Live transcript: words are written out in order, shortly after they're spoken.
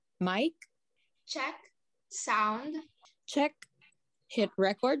Mic, Check. Sound. check, hit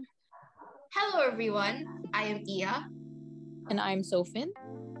record, Hello, everyone. I am Ia, and I'm Sofin.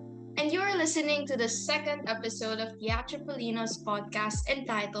 and you are listening to the second episode of Theatripolino's podcast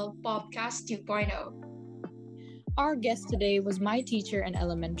entitled Podcast 2.0. Our guest today was my teacher in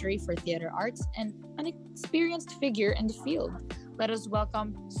elementary for theater arts and an experienced figure in the field. Let us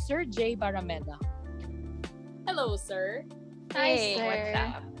welcome Sir Jay Barameda. Hello, sir. Hi, Hey, sir. what's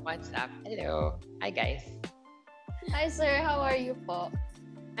up? What's up? Hello. Hi, guys. Hi, sir. How are you po?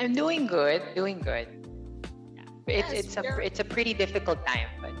 I'm doing good. Doing good. Yeah. Yes, It's a pretty difficult time,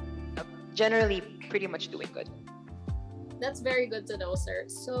 but generally pretty much doing good. That's very good to know, sir.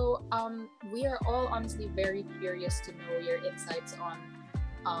 So, we are all honestly very curious to know your insights on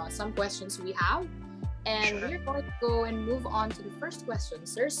some questions we have. And Sure. we're going to go and move on to the first question,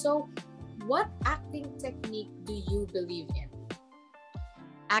 sir. So, what acting technique do you believe in?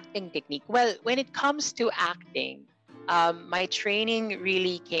 Acting technique. Well, when it comes to acting, my training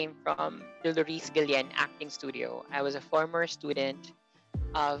really came from the Loris Guillen Acting Studio. I was a former student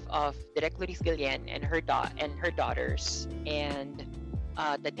of Direct Loris Guillen and her daughters. And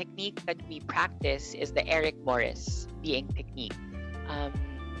the technique that we practice is the Eric Morris being technique. Um,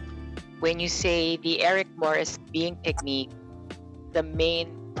 when you say the Eric Morris being technique, the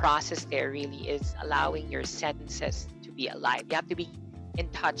main process there really is allowing your senses to be alive. You have to be in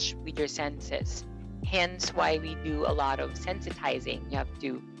touch with your senses. Hence why we do a lot of sensitizing. You have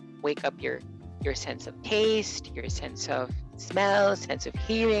to wake up your sense of taste, your sense of smell, sense of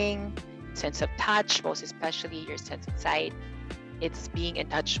hearing, sense of touch, most especially your sense of sight. It's being in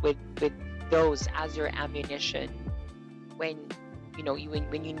touch with those as your ammunition when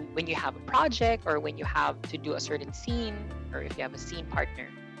when you have a project or when you have to do a certain scene or if you have a scene partner.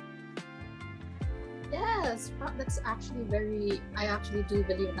 Yes, that's actually I actually do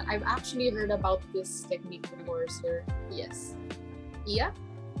believe that. I've actually heard about this technique before, sir. Yes. Yeah?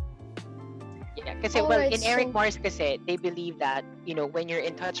 Yeah, kasi in Eric Morris kasi, they believe that, when you're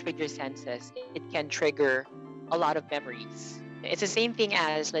in touch with your senses, it can trigger a lot of memories. It's the same thing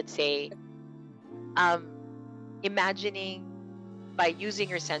as, let's say, imagining by using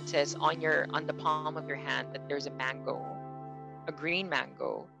your senses on the palm of your hand that there's a mango, a green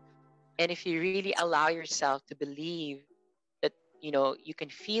mango. And if you really allow yourself to believe that, you can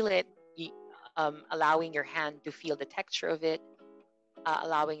feel it, allowing your hand to feel the texture of it,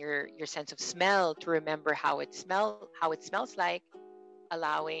 allowing your sense of smell to remember how it smells like,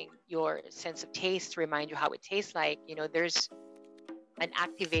 allowing your sense of taste to remind you how it tastes like. There's an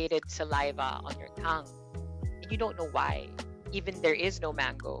activated saliva on your tongue, and you don't know why. Even there is no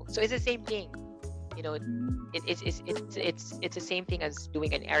mango, so it's the same thing. It's the same thing as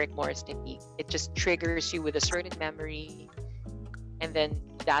doing an Eric Morris technique. It just triggers you with a certain memory, and then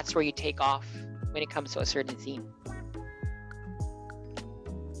that's where you take off when it comes to a certain scene.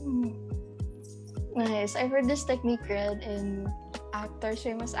 Nice. I've heard this technique read in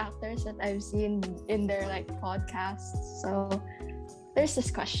famous actors that I've seen in their podcasts. So there's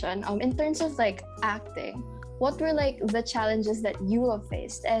this question. In terms of acting, what were the challenges that you have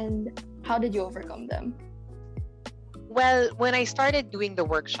faced and how did you overcome them? Well, when I started doing the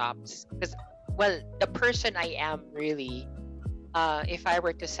workshops, the person I am really, if I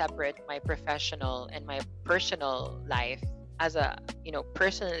were to separate my professional and my personal life,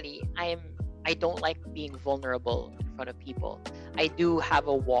 personally, I don't like being vulnerable in front of people. I do have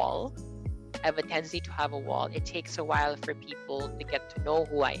a wall. I have a tendency to have a wall. It takes a while for people to get to know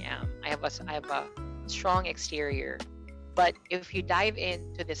who I am. I have a strong exterior. But if you dive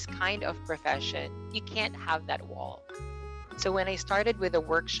into this kind of profession, you can't have that wall. So when I started with the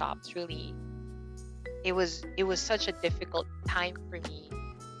workshops, really, it was such a difficult time for me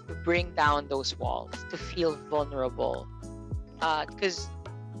to bring down those walls, to feel vulnerable. Because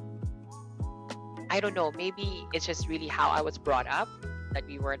I don't know, maybe it's just really how I was brought up that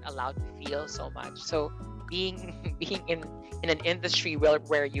we weren't allowed to feel so much. So being in an industry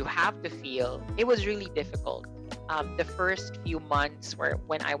where you have to feel, it was really difficult. The first few months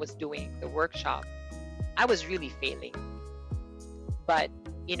when I was doing the workshop, I was really failing. But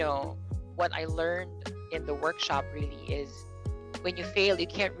what I learned in the workshop really is when you fail, you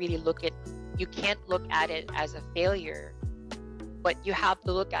can't look at it as a failure, but you have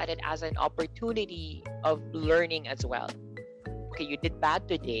to look at it as an opportunity of learning as well. Okay, you did bad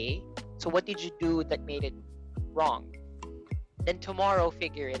today, so what did you do that made it wrong? Then tomorrow,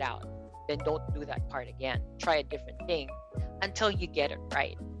 figure it out. Then don't do that part again. Try a different thing until you get it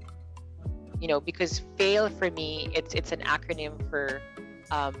right. Because fail for me, it's an acronym for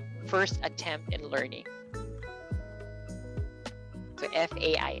first attempt in learning. So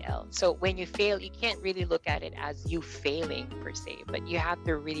FAIL. So when you fail, you can't really look at it as you failing per se, but you have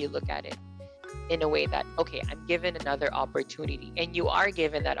to really look at it in a way that, okay, I'm given another opportunity, and you are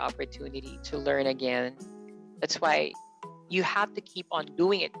given that opportunity to learn again. That's why you have to keep on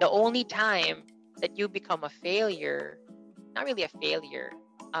doing it. The only time that you become a failure, not really a failure,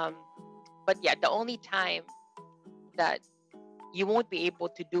 but yeah, the only time that you won't be able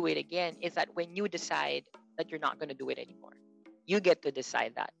to do it again is that when you decide that you're not going to do it anymore. You get to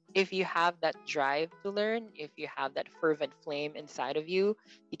decide that. If you have that drive to learn, if you have that fervent flame inside of you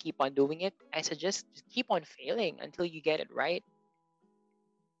to keep on doing it, I suggest just keep on failing until you get it right.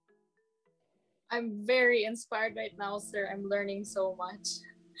 I'm very inspired right now, sir. I'm learning so much.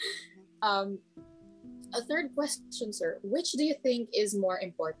 A third question, sir. Which do you think is more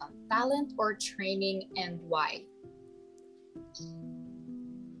important, talent or training, and why?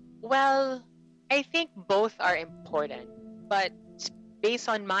 Well, I think both are important, but based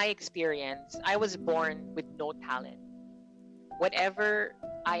on my experience, I was born with no talent. Whatever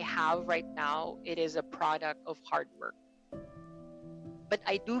I have right now, it is a product of hard work. But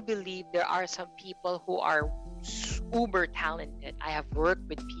I do believe there are some people who are uber talented. I have worked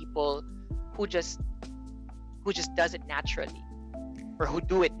with people who just does it naturally, or who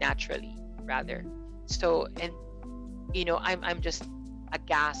do it naturally rather. So, and I'm just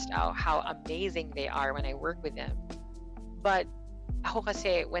aghast at how amazing they are when I work with them. But ako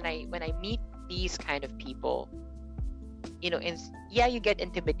kasi when I meet these kind of people, you get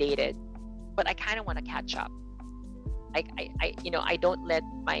intimidated, but I kind of want to catch up. I don't let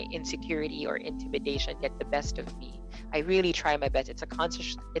my insecurity or intimidation get the best of me. I really try my best. It's a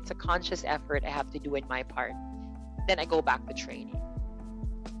conscious effort I have to do in my part. Then I go back to training.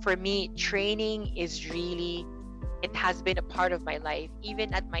 For me, training is really, it has been a part of my life.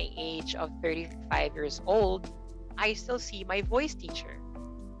 Even at my age of 35 years old, I still see my voice teacher.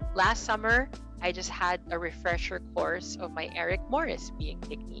 Last summer, I just had a refresher course of my Eric Morris speaking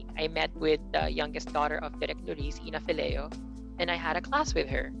technique. I met with the youngest daughter of Direk Loris, Ina Fileo, and I had a class with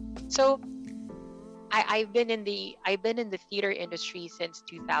her. So I've been in the theater industry since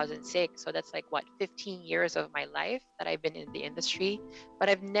 2006. So that's like 15 years of my life that I've been in the industry. But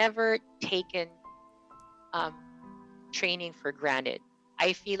I've never taken training for granted.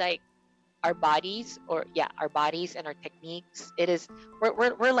 I feel like our bodies and our techniques,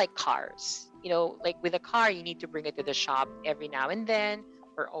 we're like cars. Like with a car, you need to bring it to the shop every now and then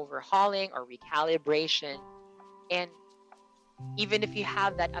for overhauling or recalibration. And even if you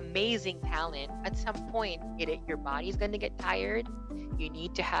have that amazing talent, at some point your body's going to get tired. You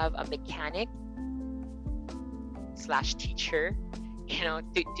need to have a mechanic / teacher,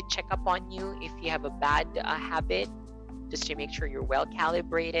 to check up on you if you have a bad habit, just to make sure you're well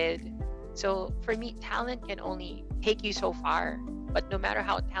calibrated. So for me, talent can only take you so far. But no matter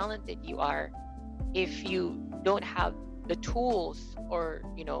how talented you are, if you don't have the tools or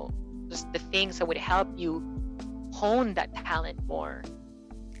just the things that would help you hone that talent more,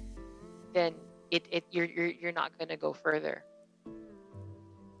 then you're not gonna go further.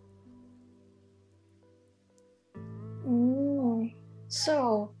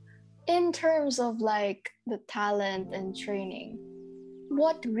 So, in terms of like the talent and training,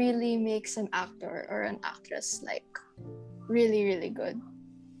 what really makes an actor or an actress like really, really good?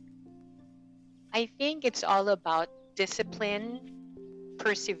 I think it's all about discipline,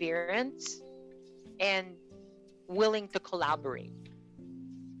 perseverance, and willing to collaborate.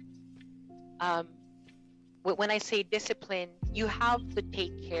 When I say discipline, you have to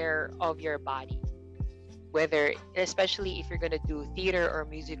take care of your body. Especially if you're going to do theater or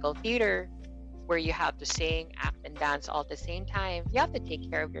musical theater, where you have to sing, act, and dance all at the same time, you have to take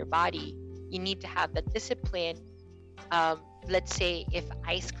care of your body. You need to have that discipline. Let's say if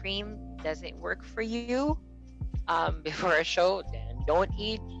ice cream doesn't work for you before a show, then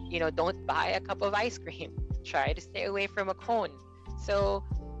don't buy a cup of ice cream. Try to stay away from a cone. So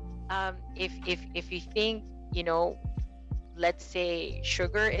if you think, let's say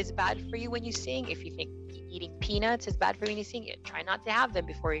sugar is bad for you when you sing, if you think eating peanuts is bad for you when you sing, try not to have them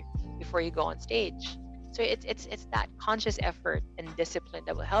before you go on stage. So it's that conscious effort and discipline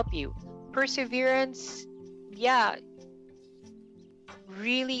that will help you. Perseverance,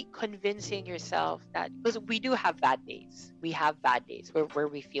 really convincing yourself that, because we do have bad days. We have bad days where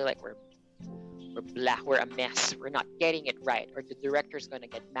we feel like we're a mess. We're not getting it right, or the director's going to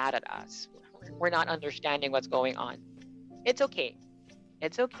get mad at us. We're not understanding what's going on. It's okay.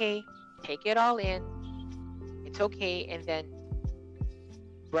 It's okay. Take it all in. It's okay. And then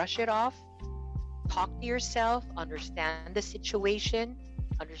brush it off. Talk to yourself. Understand the situation.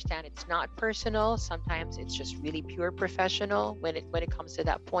 Understand it's not personal. Sometimes it's just really pure professional when it comes to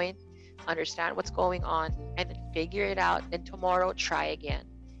that point. Understand what's going on and then figure it out. Then tomorrow try again.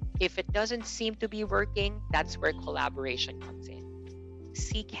 If it doesn't seem to be working, that's where collaboration comes in.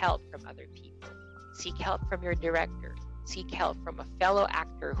 Seek help from other people. Seek help from your director. Seek help from a fellow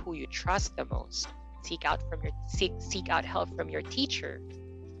actor who you trust the most. Seek out help from your teacher.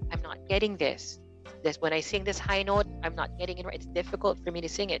 I'm not getting this. When I sing this high note, I'm not getting it right. It's difficult for me to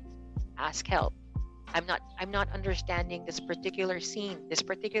sing it. Ask help. I'm not understanding this particular scene, this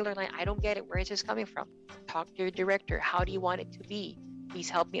particular line. I don't get it. Where is this coming from? Talk to your director. How do you want it to be? Please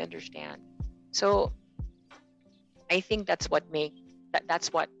help me understand. So I think that's what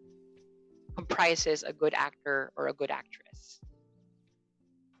comprises a good actor or a good actress.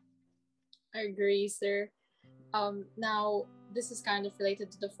 I agree, sir. Now, this is kind of related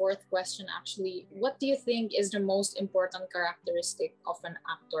to the fourth question, actually. What do you think is the most important characteristic of an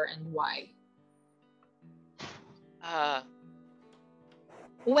actor and why?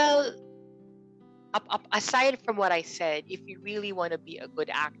 Well, aside from what I said, if you really want to be a good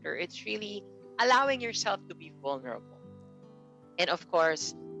actor, it's really allowing yourself to be vulnerable. And of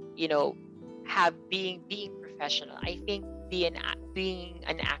course, being professional. I think being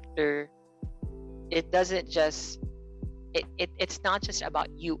an actor, it's not just about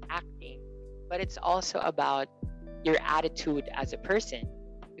you acting, but it's also about your attitude as a person.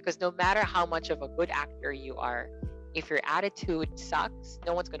 Because no matter how much of a good actor you are, if your attitude sucks,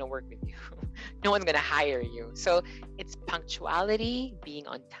 no one's going to work with you. No one's going to hire you. So it's punctuality, being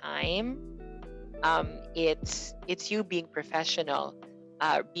on time. It's you being professional,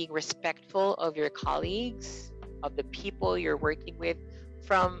 being respectful of your colleagues, of the people you're working with,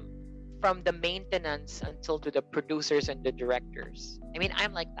 from the maintenance until to the producers and the directors. I mean,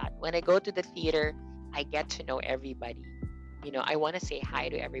 I'm like that. When I go to the theater, I get to know everybody. I want to say hi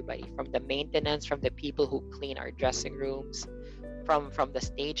to everybody, from the maintenance, from the people who clean our dressing rooms, from the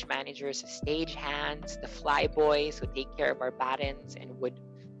stage managers, the stage hands, the fly boys who take care of our battens and would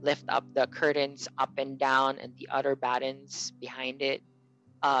lift up the curtains up and down and the other battens behind it.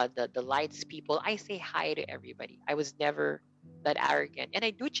 The lights people. I say hi to everybody. I was never that arrogant, and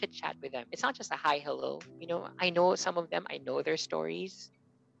I do chit chat with them. It's not just a hi, hello. I know some of them. I know their stories.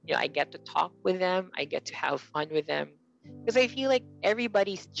 I get to talk with them. I get to have fun with them. Because I feel like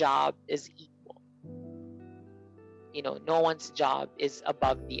everybody's job is equal. No one's job is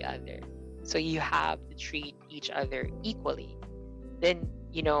above the other. So you have to treat each other equally. Then,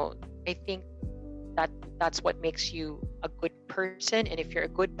 I think that's what makes you a good person. And if you're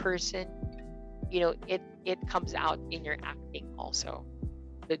a good person, it comes out in your acting also.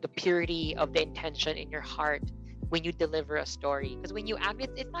 The purity of the intention in your heart when you deliver a story. Because when you act,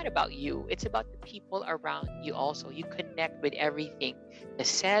 it's not about you. It's about the people around you also. You connect with everything. The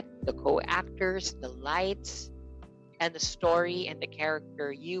set, the co-actors, the lights, and the story and the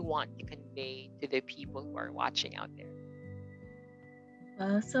character you want to convey to the people who are watching out there.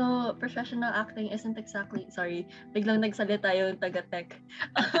 So, professional acting isn't exactly, sorry, biglang nagsalita yung taga-tech.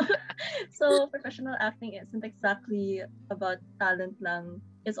 So, professional acting isn't exactly about talent lang.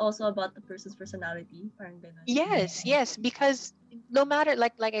 It's also about the person's personality. Parang ganun. Yes, because no matter,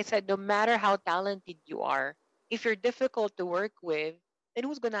 like I said, no matter how talented you are, if you're difficult to work with, then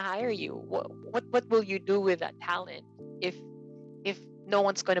who's gonna hire you? What will you do with that talent if no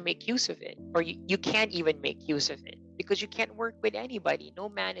one's gonna make use of it, or you can't even make use of it because you can't work with anybody? No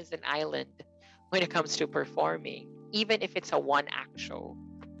man is an island when it comes to performing. Even if it's a one-act show,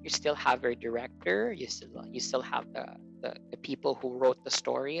 you still have your director. You still have the people who wrote the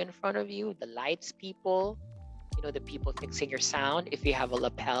story in front of you, the lights people, the people fixing your sound if you have a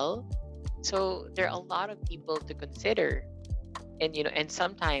lapel. So there are a lot of people to consider, and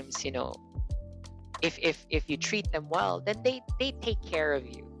sometimes if you treat them well, then they take care of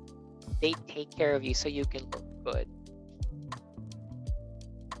you. They take care of you so you can look good.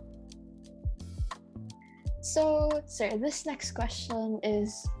 So, sir, this next question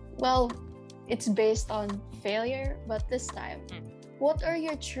is, it's based on failure, but this time, what are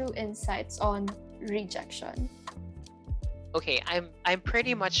your true insights on rejection? Okay, I'm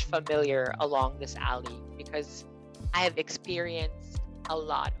pretty much familiar along this alley because I have experienced a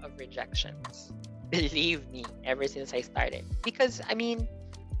lot of rejections. Believe me, ever since I started. Because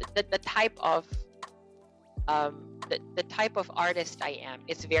the type of the type of artist I am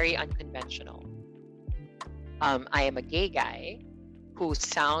is very unconventional. I am a gay guy who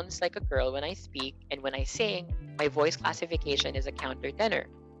sounds like a girl when I speak, and when I sing, my voice classification is a countertenor.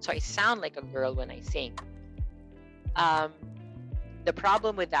 So I sound like a girl when I sing. The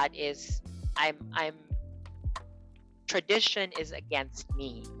problem with that is I'm tradition is against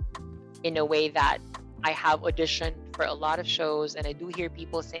me in a way that I have auditioned for a lot of shows, and I do hear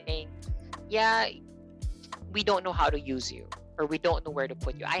people saying, yeah, we don't know how to use you, or we don't know where to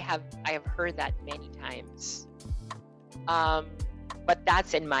put you. I have heard that many times. But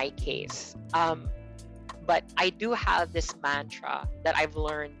that's in my case. But I do have this mantra that I've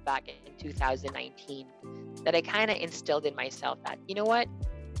learned back in 2019 that I kind of instilled in myself that, you know what?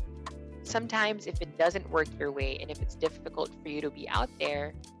 Sometimes if it doesn't work your way and if it's difficult for you to be out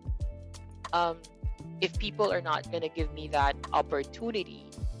there, if people are not going to give me that opportunity,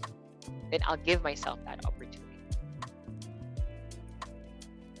 then I'll give myself that opportunity.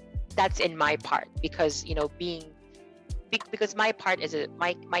 That's in my part, because, you know, because my part is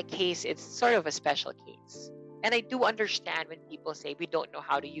my case, it's sort of a special case. And I do understand when people say we don't know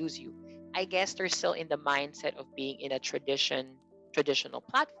how to use you. I guess they're still in the mindset of being in a traditional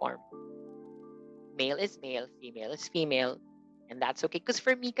platform. Male is male, female is female, and that's okay. Because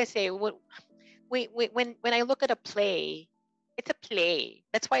for me, kasi, when I look at a play, it's a play.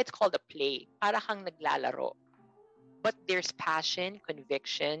 That's why it's called a play. Para kang naglalaro. But there's passion,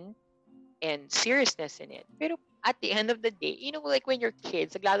 conviction, and seriousness in it. Pero at the end of the day, you know, like when you're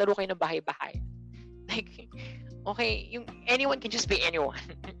kids, naglalaro kayo ng bahay-bahay. Like, okay, anyone can just be anyone.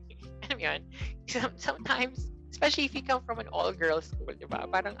 Alam yun? Sometimes, especially if you come from an all-girls school, di ba?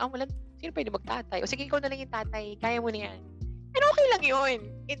 Parang, sino pwede magtatay? O sige, ikaw na lang yung tatay. Kaya mo na yan. And okay lang yun.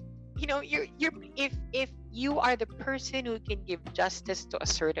 You know, if you are the person who can give justice to a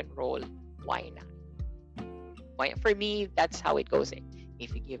certain role, why not? For me, that's how it goes.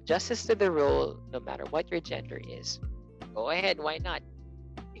 If you give justice to the role, no matter what your gender is, go ahead. Why not?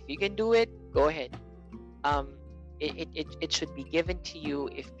 If you can do it, go ahead. It should be given to you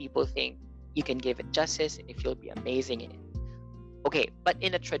if people think you can give it justice and if you'll be amazing in it. Okay, but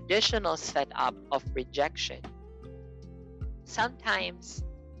in a traditional setup of rejection, sometimes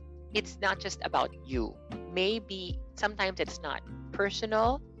it's not just about you. Maybe sometimes it's not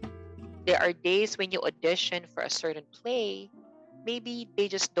personal. There are days when you audition for a certain play, maybe they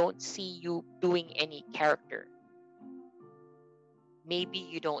just don't see you doing any character. Maybe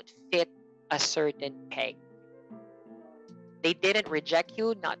you don't fit a certain peg. They didn't reject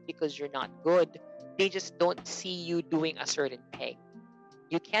you not because you're not good. They just don't see you doing a certain peg.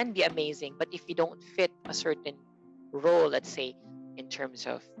 You can be amazing, but if you don't fit a certain role, let's say in terms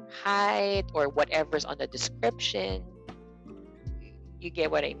of height or whatever's on the description, you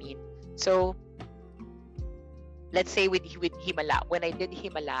get what I mean? So let's say with Himala, when I did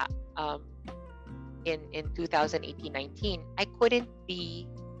Himala in 2018-19, I couldn't be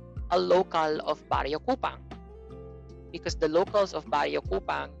a local of Barrio Kupang because the locals of Barrio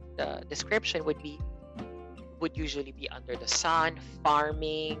Kupang, the description would usually be under the sun,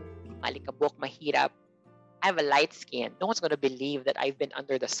 farming, malikabok, mahirap. I have a light skin. No one's gonna believe that I've been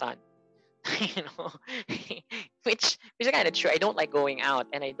under the sun. You know, which is kind of true. I don't like going out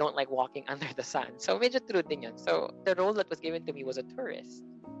and I don't like walking under the sun. So medyo true din yun. So the role that was given to me was a tourist.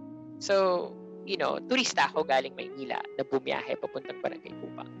 So, you know, turista ako galing Maynila na bumiyahe papuntang Barangay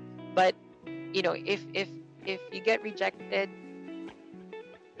Kupang. But, you know, if you get rejected,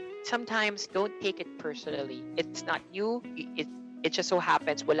 sometimes don't take it personally. It's not you. It just so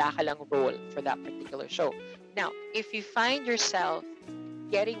happens wala ka lang role for that particular show. Now, if you find yourself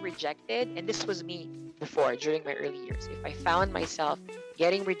getting rejected, and this was me before during my early years, if I found myself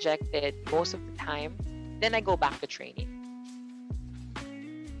getting rejected most of the time, then I go back to training.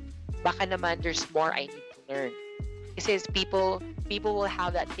 Baka naman there's more I need to learn. Kasi people will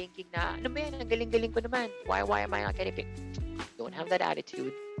have that thinking na, ano ba yan, ang galing-galing ko naman. Why am I not getting picked? Don't have that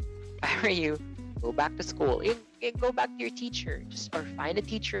attitude. If I were you, go back to school. You go back to your teacher, or find a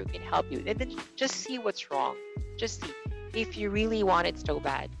teacher who can help you. And then just see what's wrong. Just see. If you really want it so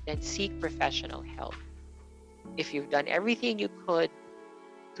bad, then seek professional help. If you've done everything you could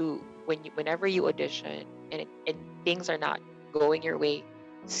to whenever you audition and things are not going your way,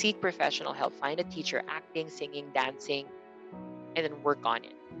 seek professional help. Find a teacher, acting, singing, dancing, and then work on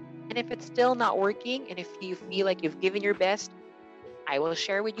it. And if it's still not working, and if you feel like you've given your best, I will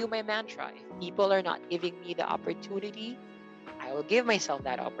share with you my mantra. If people are not giving me the opportunity, I will give myself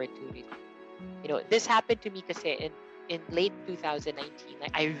that opportunity. You know, this happened to me kasi in late 2019,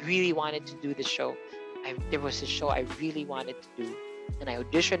 like, I really wanted to do the show. There was a show I really wanted to do, and I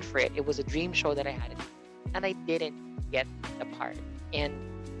auditioned for it. It was a dream show that I had, and I didn't get the part. And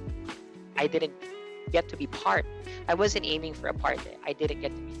I didn't get to be part. I wasn't aiming for a part. I didn't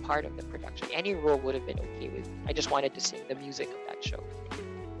get to be part of the production. Any role would have been okay with me. I just wanted to sing the music of that show.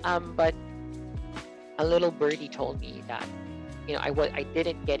 But a little birdie told me that, you know, I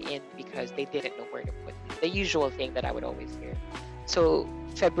didn't get in because they didn't know where to put me. the usual thing that I would always hear. So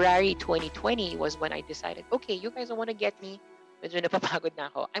February 2020 was when I decided, okay, you guys don't want to get me. Medyo napapagod na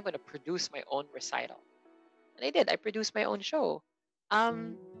ako. I'm gonna produce my own recital. And I did. I produced my own show.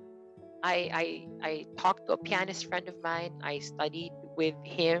 Um, I talked to a pianist friend of mine. I studied with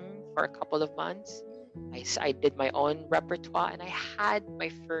him for a couple of months. I did my own repertoire and I had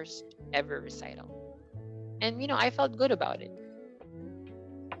my first ever recital. And I felt good about it.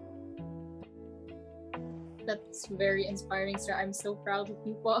 That's very inspiring, sir. I'm so proud of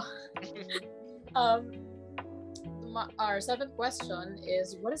people. um, our seventh question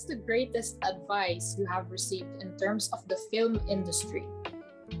is: what is the greatest advice you have received in terms of the film industry?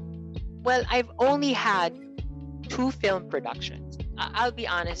 Well, I've only had 2 film productions. I'll be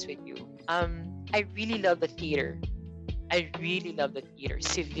honest with you. I really love the theater. I really love the theater.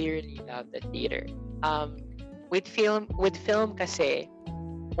 Severely love the theater. With film kasi,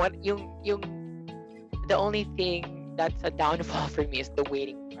 what yung the only thing that's a downfall for me is the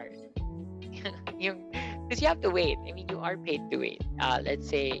waiting part. Because you have to wait. I mean, you are paid to wait. Let's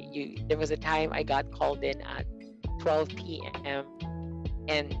say there was a time I got called in at 12 p.m.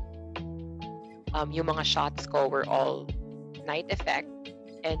 and yung mga shots ko were all night effect,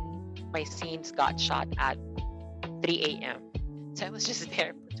 and my scenes got shot at 3 a.m. So I was just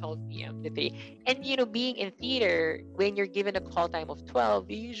there from 12 p.m. to 3. And being in theater, when you're given a call time of 12,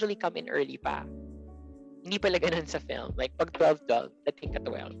 you usually come in early pa. Hindi pala ganun sa film. Like, pag 12, dating ka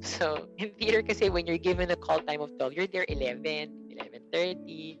 12. So, in theater kasi, when you're given a call time of 12, you're there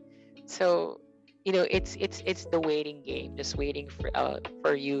 11:30. So, it's the waiting game. Just waiting for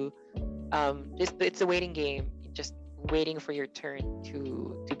you. It's a waiting game. Just waiting for your turn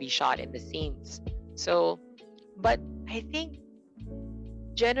to be shot in the scenes. So, but I think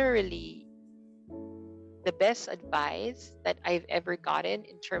generally the best advice that I've ever gotten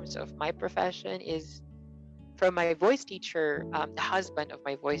in terms of my profession is from my voice teacher, the husband of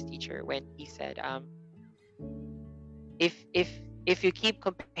my voice teacher, when he said, if you keep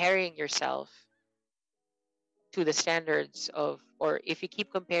comparing yourself to the standards or if you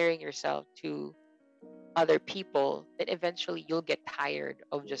keep comparing yourself to other people, then eventually you'll get tired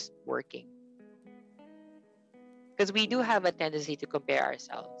of just working. Because we do have a tendency to compare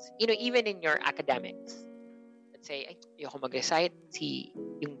ourselves. Even in your academics. Let's say, ay, ayoko mag-recite,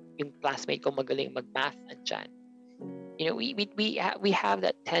 yung classmate ko magaling mag-math, andyan. We have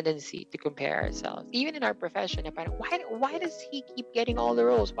that tendency to compare ourselves. Even in our profession, parang, why does he keep getting all the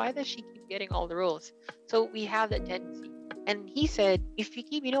roles? Why does she keep getting all the roles? So we have that tendency. And he said, if you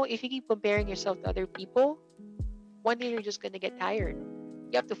keep comparing yourself to other people, one day you're just gonna get tired.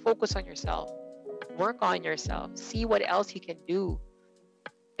 You have to focus on yourself. Work on yourself. See what else you can do.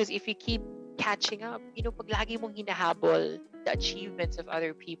 Because if you keep catching up, pag lagi mong hinahabol the achievements of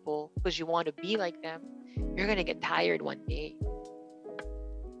other people because you want to be like them, you're gonna get tired one day.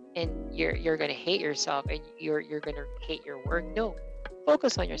 And you're gonna hate yourself and you're gonna hate your work. No.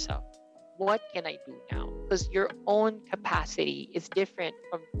 Focus on yourself. What can I do now? Because your own capacity is different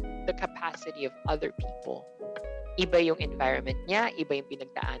from the capacity of other people. Iba yung environment niya, iba yung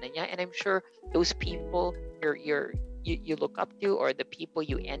pinagdaanan niya, and I'm sure those people you look up to or the people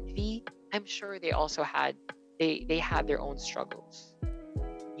you envy, I'm sure they also had their own struggles.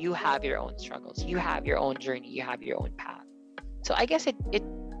 You have your own struggles. You have your own journey. You have your own path. So I guess it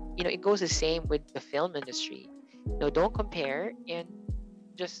goes the same with the film industry. Don't compare and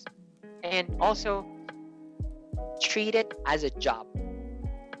also treat it as a job.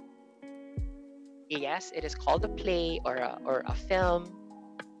 Yes, it is called a play or a film.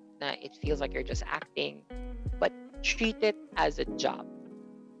 It feels like you're just acting, but treat it as a job.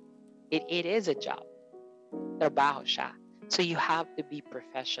 It is a job. Trabaho siya. So you have to be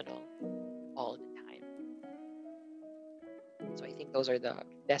professional all the time. So I think those are the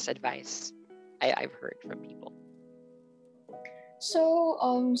best advice I've heard from people. So,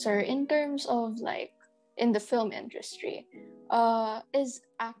 sir, in terms of in the film industry, is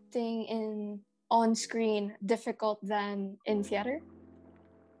acting on screen difficult than in theater?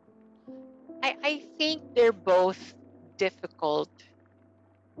 I think they're both difficult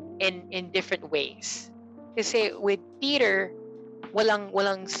in different ways. Kasi with theater, walang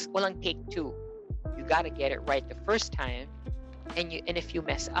take 2. You gotta get it right the first time, and if you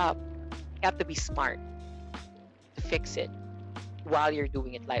mess up, you have to be smart to fix it while you're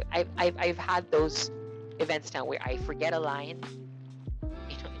doing it live. I've had those events now where I forget a line.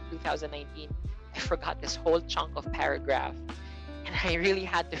 In 2019, I forgot this whole chunk of paragraph, and I really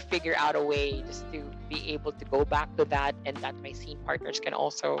had to figure out a way just to be able to go back to that, and that my scene partners can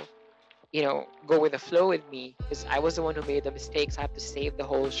also go with the flow with me, because I was the one who made the mistakes. I have to save the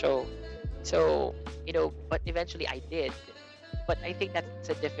whole show. So, but eventually I did. But I think that's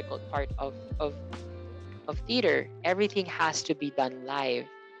a difficult part of theater. Everything has to be done live.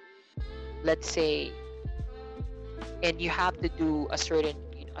 Let's say, and you have to do a certain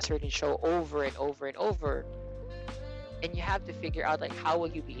show over and over and over, and you have to figure out like how will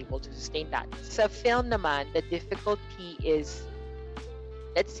you be able to sustain that. Sa film naman, the difficulty is,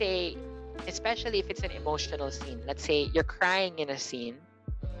 let's say, especially if it's an emotional scene. Let's say you're crying in a scene.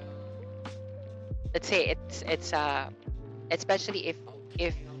 Let's say it's especially if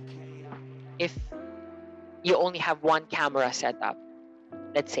you only have one camera set up.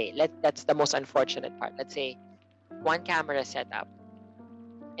 Let's say that's the most unfortunate part. Let's say one camera set up,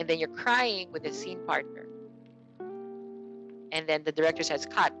 and then you're crying with the scene partner, and then the director says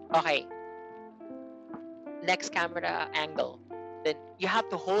cut. Okay, next camera angle. Then you have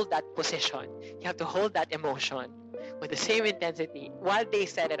to hold that position. You have to hold that emotion with the same intensity while they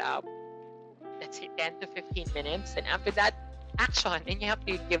set it up. Let's say 10 to 15 minutes, and after that, action, and you have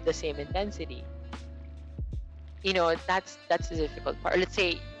to give the same intensity. That's the difficult part. Or let's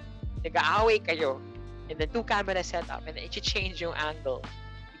say nag-aaway kayo, and then two cameras set up, and then i-change yung angle.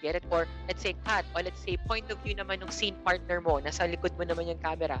 You get it? Or let's say cut, or let's say point of view naman ng scene partner mo, nasa likod mo naman yung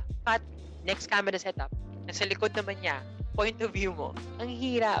camera. Cut, next camera set up, nasa likod naman niya, point of view mo. Ang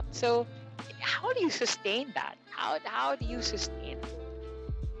hirap. So, how do you sustain that? How do you sustain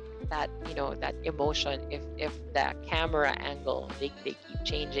that that emotion if the camera angle they keep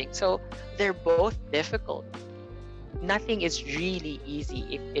changing? So they're both difficult. Nothing is really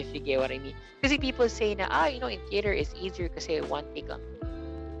easy if you get what I mean. Because people say na in theater is easier kasi one take lang.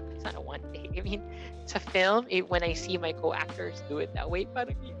 It's not a one take. I mean, sa film, when I see my co-actors do it that way,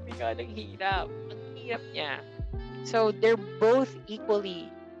 parang ang hirap niya. So they're both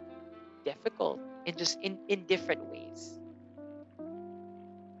equally difficult and just in different ways.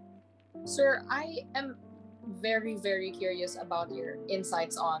 Sir, I am very, very curious about your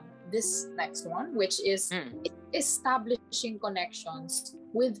insights on this next one, which is establishing connections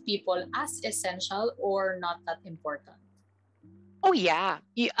with people as essential or not that important? Oh yeah.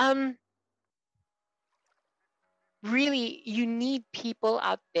 Really, you need people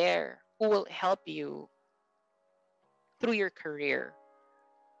out there who will help you through your career.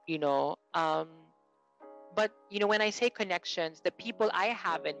 But when I say connections, the people I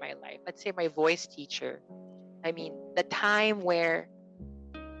have in my life, let's say my voice teacher, I mean the time where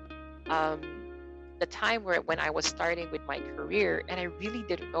when I was starting with my career and I really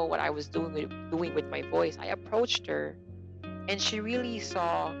didn't know what I was doing with my voice, I approached her and she really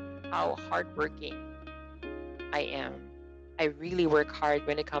saw how hardworking I am. I really work hard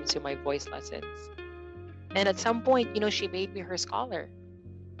when it comes to my voice lessons. And at some point, she made me her scholar.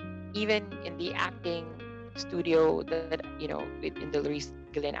 Even in the acting studio that in the Luis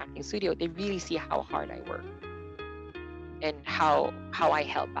Gillian acting studio, they really see how hard I work and how I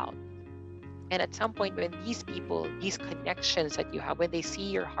help out. And at some point, when these people, these connections that you have, when they see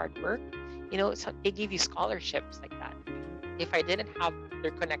your hard work, so they give you scholarships like that. If I didn't have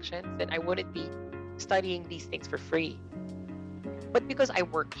their connections, then I wouldn't be studying these things for free. But because I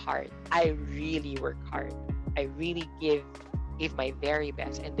work hard, I really work hard. I really give my very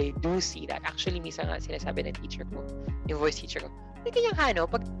best, and they do see that. Actually, minsan nga sinasabi ng teacher ko, yung voice teacher ko,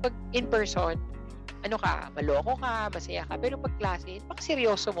 pag in person, maloko ka, masaya ka, pero pag klase, pag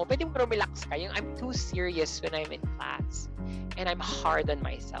seryoso mo, pwede mo relax ka. I'm too serious when I'm in class, and I'm hard on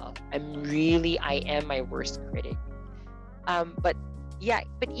myself. I am my worst critic. But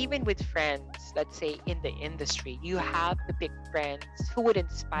even with friends, let's say in the industry, you have to pick friends who would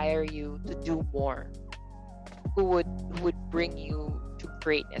inspire you to do more, who would bring you to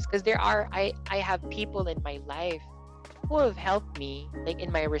greatness. Because I have people in my life who have helped me. Like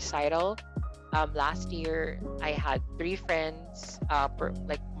in my recital, last year I had 3 friends,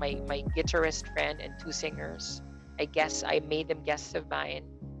 like my guitarist friend and 2 singers. I made them guests of mine,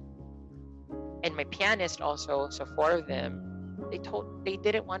 and my pianist also. So 4 of them, they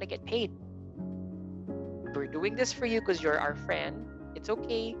didn't want to get paid. We're doing this for you because you're our friend. It's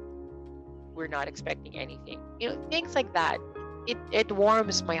okay. We're not expecting anything. Things like that. It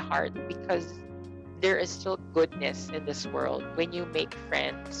warms my heart because there is still goodness in this world when you make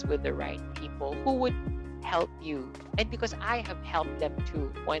friends with the right people who would help you. And because I have helped them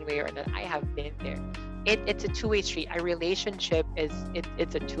too, one way or another, I have been there. It's a two-way street. A relationship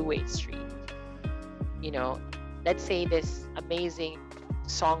it's a two-way street. Let's say this amazing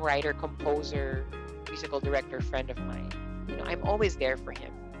songwriter, composer, musical director friend of mine. I'm always there for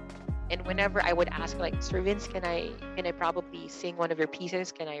him. And whenever I would ask, like, Sir Vince, can I probably sing one of your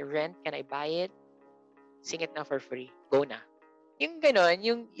pieces? Can I rent? Can I buy it? Sing it now for free. Go na. Yung ganon,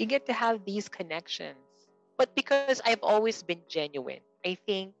 you get to have these connections. But because I've always been genuine, I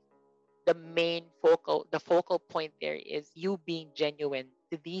think the focal point there is you being genuine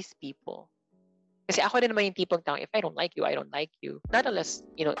to these people. Kasi ako din naman yung tipong tao, if I don't like you, I don't like you. Not unless,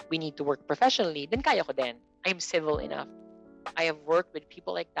 we need to work professionally, then kaya ko din. I'm civil enough. I have worked with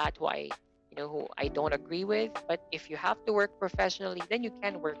people like that who I don't agree with. But if you have to work professionally, then you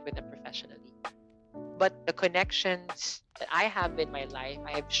can work with them professionally. But the connections that I have in my life,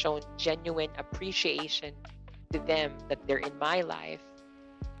 I have shown genuine appreciation to them that they're in my life.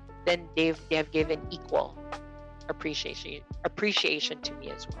 Then they have given equal appreciation to me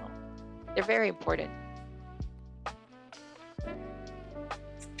as well. They're very important.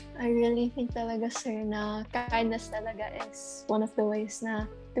 I really think talaga, sir, na kindness talaga is one of the ways na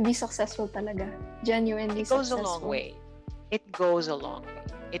to be successful talaga. Genuinely successful. It goes a long way. It goes a long way.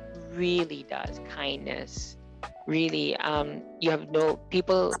 It really does. Kindness. Really,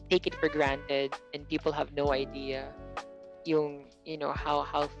 people take it for granted, and people have no idea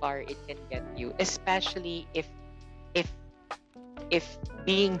how far it can get you, especially if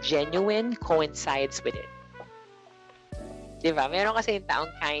being genuine coincides with it. Diba? Meron kasi yung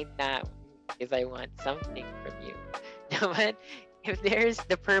taong kind na, if I want something from you. But if there's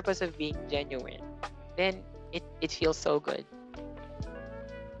the purpose of being genuine, then it feels so good.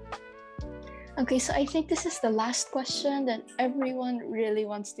 Okay, so I think this is the last question that everyone really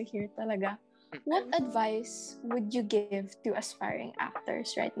wants to hear talaga. What advice would you give to aspiring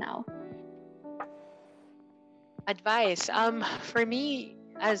actors right now? Advice. For me,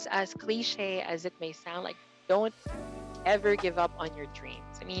 as cliche as it may sound, like, don't ever give up on your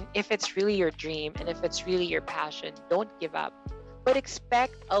dreams. I mean, if it's really your dream and if it's really your passion, don't give up. But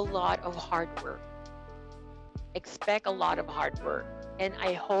expect a lot of hard work. Expect a lot of hard work. And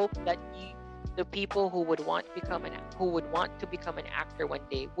I hope that the people who would want to become an actor one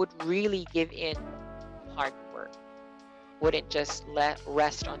day would really give in hard work. Wouldn't just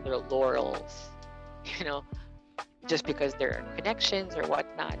rest on their laurels, just because there are connections or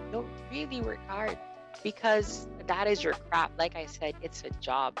whatnot. No, really work hard, because that is your craft. Like I said, it's a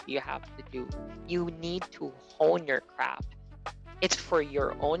job you have to do. You need to hone your craft. It's for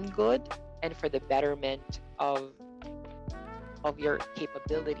your own good and for the betterment of your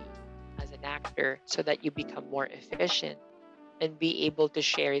capability as an actor, so that you become more efficient and be able to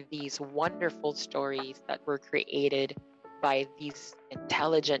share these wonderful stories that were created by these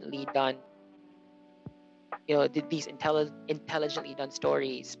intelligently done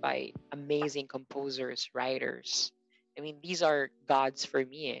stories by amazing composers, writers. I mean, these are gods for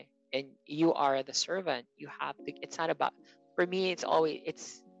me, and you are the servant. You have to. It's not about. For me, it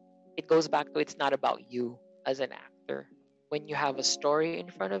goes back to, it's not about you as an actor. When you have a story in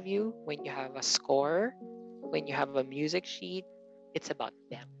front of you, when you have a score, when you have a music sheet, it's about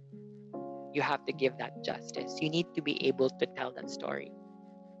them. You have to give that justice. You need to be able to tell that story.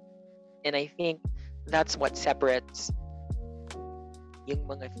 And I think that's what separates yung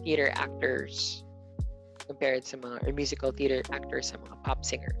mga theater actors compared sa or musical theater actors sa mga pop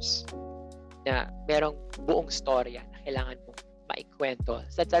singers, na merong buong storya na kailangan mong maikwento.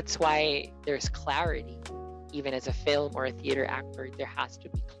 So that's why there's clarity. Even as a film or a theater actor, there has to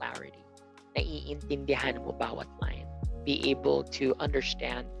be clarity. Naiintindihan mo bawat line. Be able to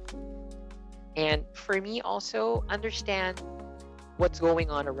understand. And for me also, understand what's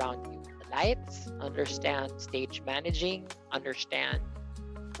going on around you. The lights, understand stage managing, understand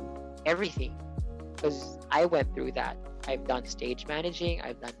everything. Because I went through that. I've done stage managing,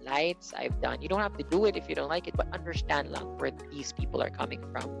 I've done lights, you don't have to do it if you don't like it, but understand lang where these people are coming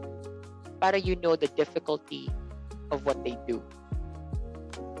from. Para you know the difficulty of what they do.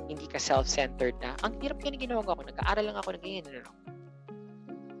 Hindi ka self-centered na, ang hirap yan ang ginawa ko, nag-aaral lang ako ng ganyan. No.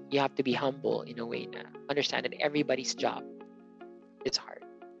 You have to be humble in a way na understand that everybody's job is hard.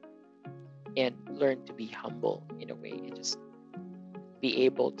 And learn to be humble in a way and just be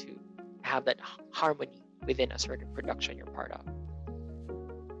able to have that harmony within a certain production you're part of.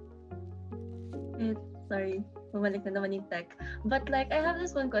 Sorry, bumalik na naman yung tech. But like, I have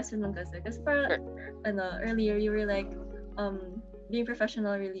this one question lang kasi. Kasi parang, earlier you were like, being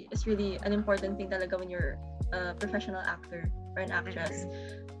professional is really an important thing talaga when you're a professional actor or an actress.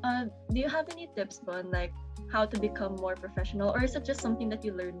 Do you have any tips on like how to become more professional, or is it just something that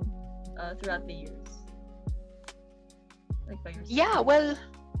you learn throughout the years? Like by yourself? Yeah, well,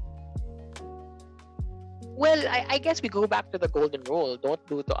 I guess we go back to the golden rule. Don't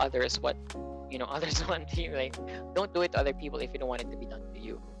do to others what others want to you. Like, don't do it to other people if you don't want it to be done to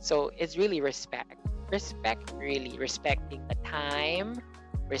you. So it's really respecting the time,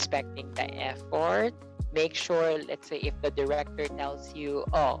 respecting the effort, Make sure, let's say, if the director tells you,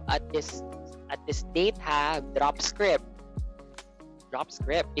 oh, at this date, drop script. Drop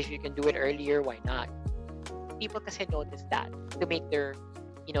script. If you can do it earlier, why not? People kasi notice that to make their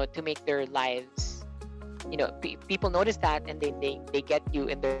lives, people notice that, and they get you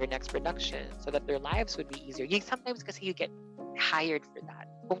in their next production so that their lives would be easier. Sometimes kasi you get hired for that.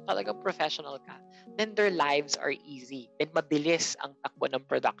 Kung talagang professional ka, then their lives are easy. Then mabilis ang takbo ng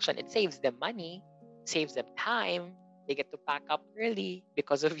production. It saves them money, saves them time. They get to pack up early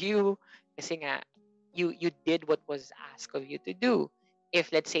because of you. Kasi nga, you did what was asked of you to do.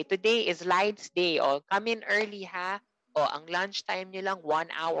 If let's say today is lights day, come in early ha. Ang lunch time nyo lang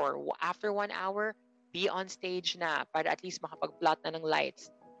 1 hour. After 1 hour, be on stage na para at least makapag-plot na ng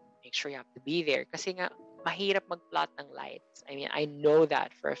lights. Make sure you have to be there. Kasi nga, mahirap mag-plot ng lights. I mean, I know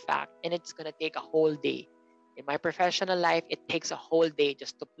that for a fact. And it's gonna take a whole day. In my professional life, it takes a whole day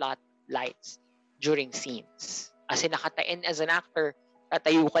just to plot lights during scenes. As in, nakatain as an actor,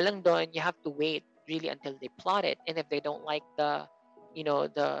 tatayo ka lang doon, you have to wait really until they plot it. And if they don't like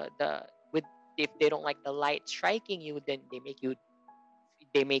if they don't like the light striking you, then they make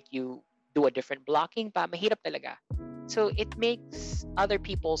you do a different blocking pa. Mahirap talaga. So it makes other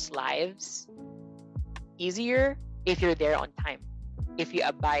people's lives easier if you're there on time, if you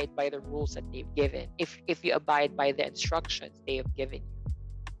abide by the rules that they've given, if you abide by the instructions they have given you.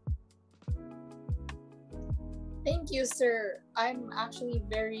 Thank you, sir. I'm actually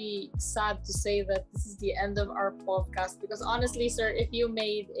very sad to say that this is the end of our podcast, because honestly, sir, if you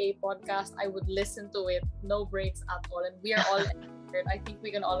made a podcast, I would listen to it, no breaks at all, and we are all excited. I think we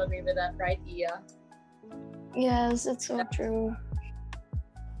can all agree with that, right, Iya? Yes, it's so true.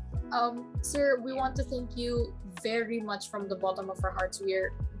 Sir, we want to thank you very much from the bottom of our hearts. We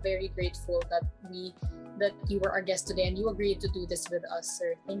are very grateful that you were our guest today and you agreed to do this with us,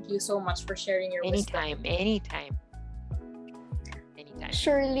 sir. Thank you so much for sharing your wisdom. Anytime.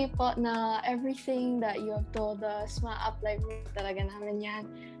 Surely po na everything that you have told us, ma-apply mo talaga namin yan.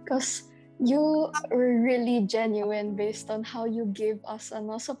 Because you were really genuine based on how you gave us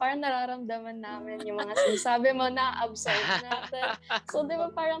So parang nararamdaman namin yung mga sinasabi mo na absorb natin. So di ba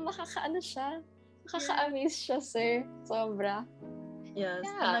parang nakaka-amaze siya, sir. Sobra. Yes.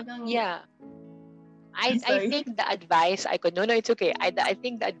 Yeah. I think the advice I could it's okay. I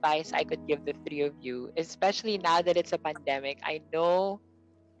think the advice I could give the three of you, especially now that it's a pandemic, I know,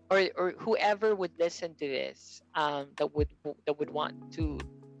 or whoever would listen to this, that would want to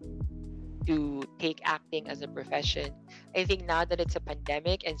take acting as a profession. I think now that it's a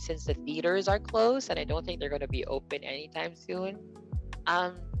pandemic, and since the theaters are closed and I don't think they're going to be open anytime soon,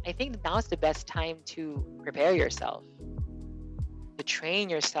 I think now's the best time to prepare yourself, to train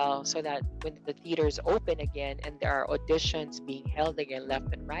yourself, so that when the theaters open again and there are auditions being held again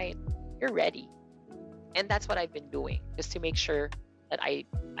left and right, you're ready. And that's what I've been doing, just to make sure that I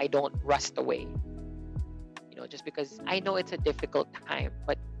don't rust away. Just because I know it's a difficult time,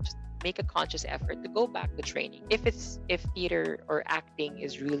 but just make a conscious effort to go back to training if theater or acting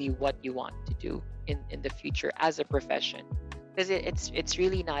is really what you want to do in the future as a profession, because it's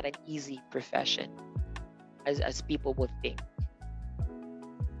really not an easy profession as people would think.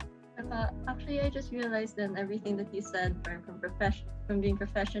 Actually, I just realized that everything that you said, from being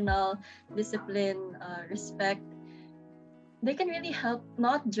professional, discipline, respect, they can really help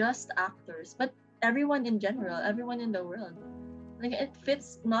not just actors, but everyone in general, everyone in the world. Like, it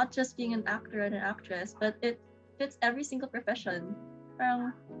fits not just being an actor and an actress, but it fits every single profession.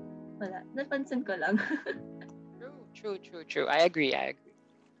 Parang, wala. Napansin ko lang. True. I agree.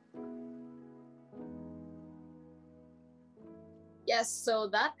 Yes, so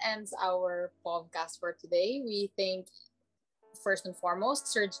that ends our podcast for today. We thank, first and foremost,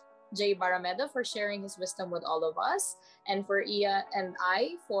 Sir Jay Barameda for sharing his wisdom with all of us, and for Iya and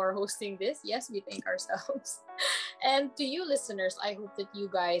I for hosting this. Yes, we thank ourselves. And to you listeners, I hope that you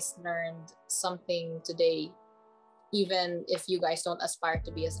guys learned something today, even if you guys don't aspire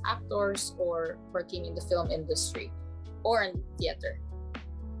to be as actors or working in the film industry or in theater.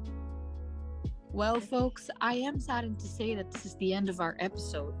 Well, folks, I am saddened to say that this is the end of our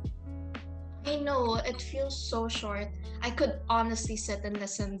episode. I know, it feels so short. I could honestly sit and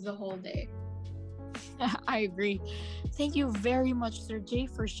listen the whole day. I agree. Thank you very much, Sir Jay,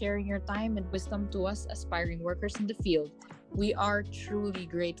 for sharing your time and wisdom to us aspiring workers in the field. We are truly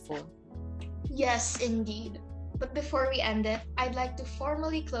grateful. Yes, indeed. But before we end it, I'd like to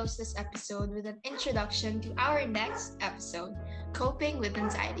formally close this episode with an introduction to our next episode, Coping with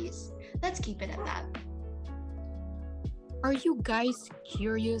Anxieties. Let's keep it at that. Are you guys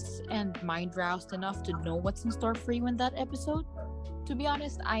curious and mind roused enough to know what's in store for you in that episode? To be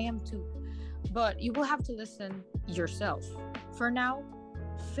honest, I am too. but you will have to listen yourself. For now,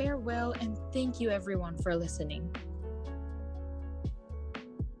 farewell and thank you everyone for listening.